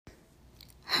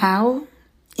How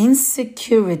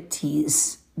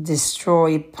insecurities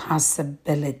destroy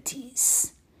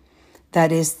possibilities.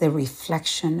 That is the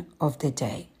reflection of the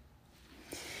day.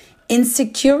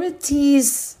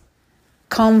 Insecurities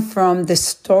come from the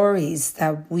stories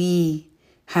that we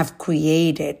have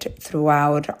created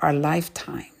throughout our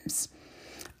lifetimes.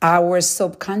 Our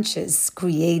subconscious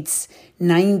creates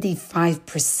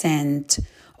 95%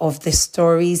 of the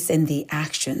stories and the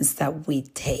actions that we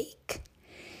take.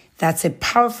 That's a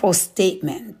powerful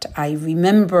statement. I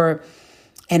remember,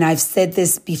 and I've said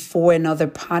this before in other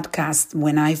podcasts,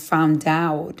 when I found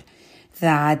out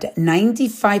that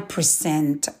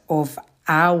 95% of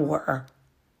our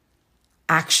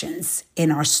actions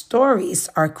in our stories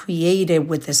are created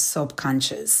with the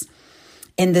subconscious.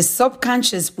 In the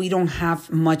subconscious, we don't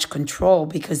have much control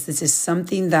because this is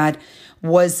something that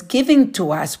was given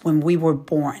to us when we were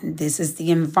born. This is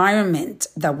the environment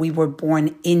that we were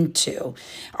born into.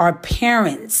 Our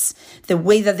parents, the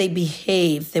way that they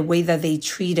behave, the way that they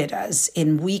treated us,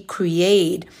 and we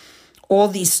create all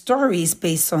these stories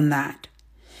based on that.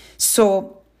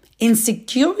 So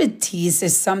insecurities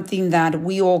is something that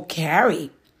we all carry,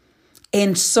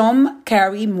 and some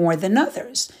carry more than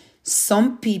others.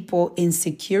 Some people,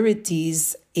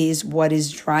 insecurities is what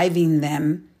is driving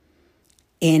them,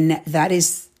 and that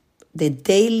is the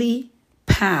daily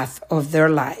path of their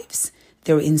lives.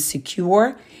 They're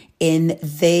insecure, and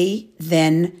they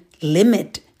then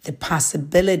limit the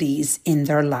possibilities in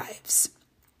their lives.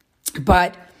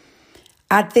 But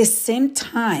at the same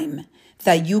time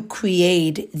that you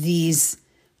create these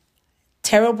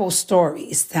terrible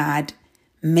stories that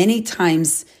many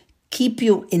times keep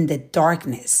you in the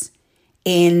darkness,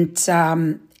 and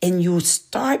you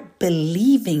start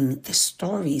believing the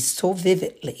stories so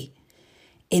vividly,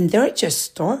 and they're just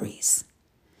stories.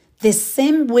 The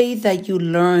same way that you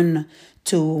learn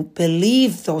to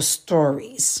believe those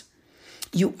stories,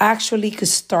 you actually could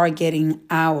start getting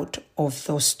out of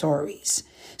those stories.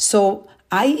 So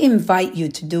I invite you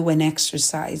to do an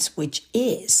exercise, which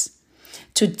is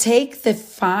to take the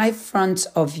 5 fronts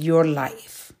of your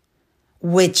life,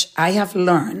 which I have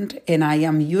learned, and I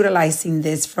am utilizing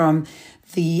this from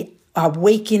the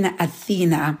Awaken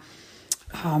Athena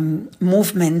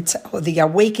movement, or the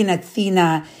Awaken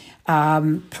Athena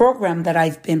program that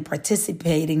I've been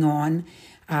participating on.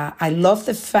 I love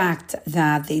the fact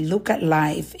that they look at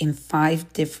life in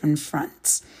 5 different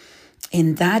fronts.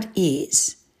 And that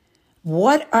is,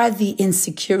 what are the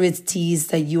insecurities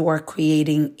that you are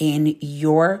creating in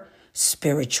your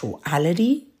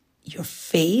spirituality, your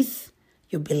faith,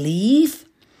 your belief?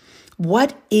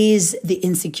 What is the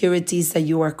insecurities that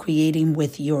you are creating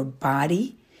with your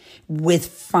body, with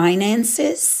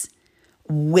finances,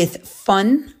 with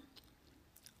fun?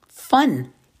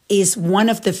 Fun is one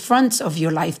of the fronts of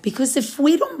your life, because if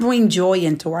we don't bring joy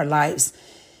into our lives,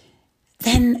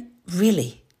 then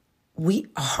really we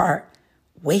are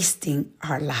wasting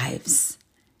our lives.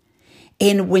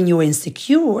 And when you're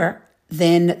insecure,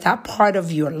 then that part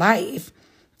of your life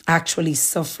actually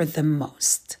suffer the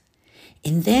most.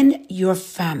 And then your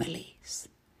families.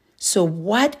 So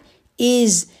what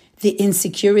is the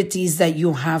insecurities that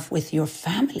you have with your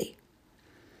family?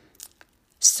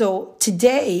 So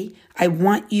today, I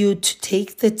want you to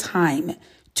take the time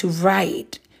to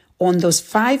write on those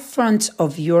 5 fronts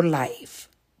of your life.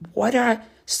 What are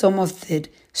some of the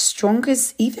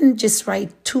strongest, even just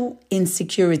write 2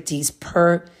 insecurities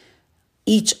per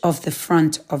each of the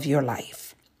front of your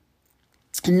life.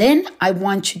 And then I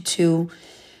want you to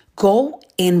go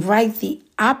and write the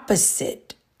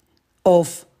opposite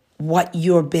of what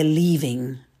you're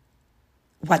believing,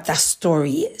 what that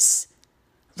story is.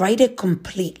 Write it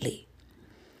completely.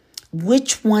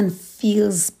 Which one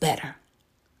feels better?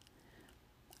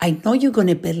 I know you're going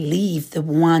to believe the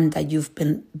one that you've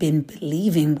been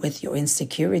believing with your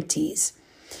insecurities.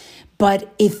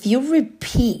 But if you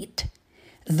repeat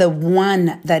the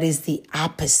one that is the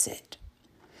opposite,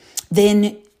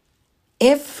 then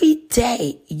every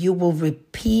day you will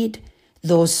repeat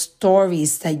those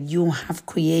stories that you have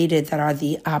created that are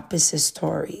the opposite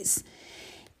stories.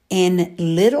 And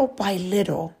little by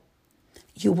little,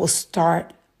 you will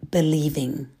start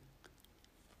believing.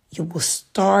 You will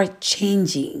start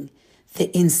changing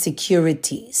the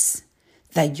insecurities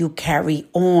that you carry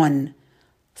on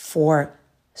for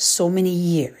so many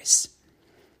years.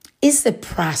 It's the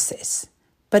process,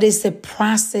 but is the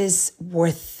process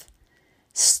worth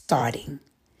starting?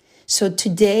 So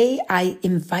today I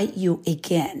invite you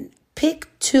again, pick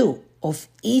 2 of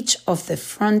each of the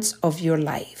fronts of your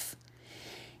life.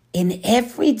 And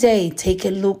every day take a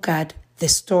look at the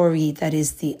story that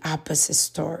is the opposite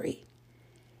story.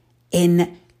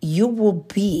 And you will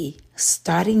be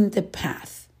starting the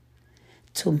path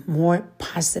to more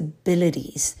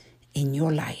possibilities in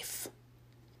your life.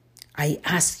 I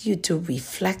ask you to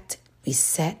reflect,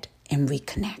 reset, and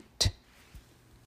reconnect.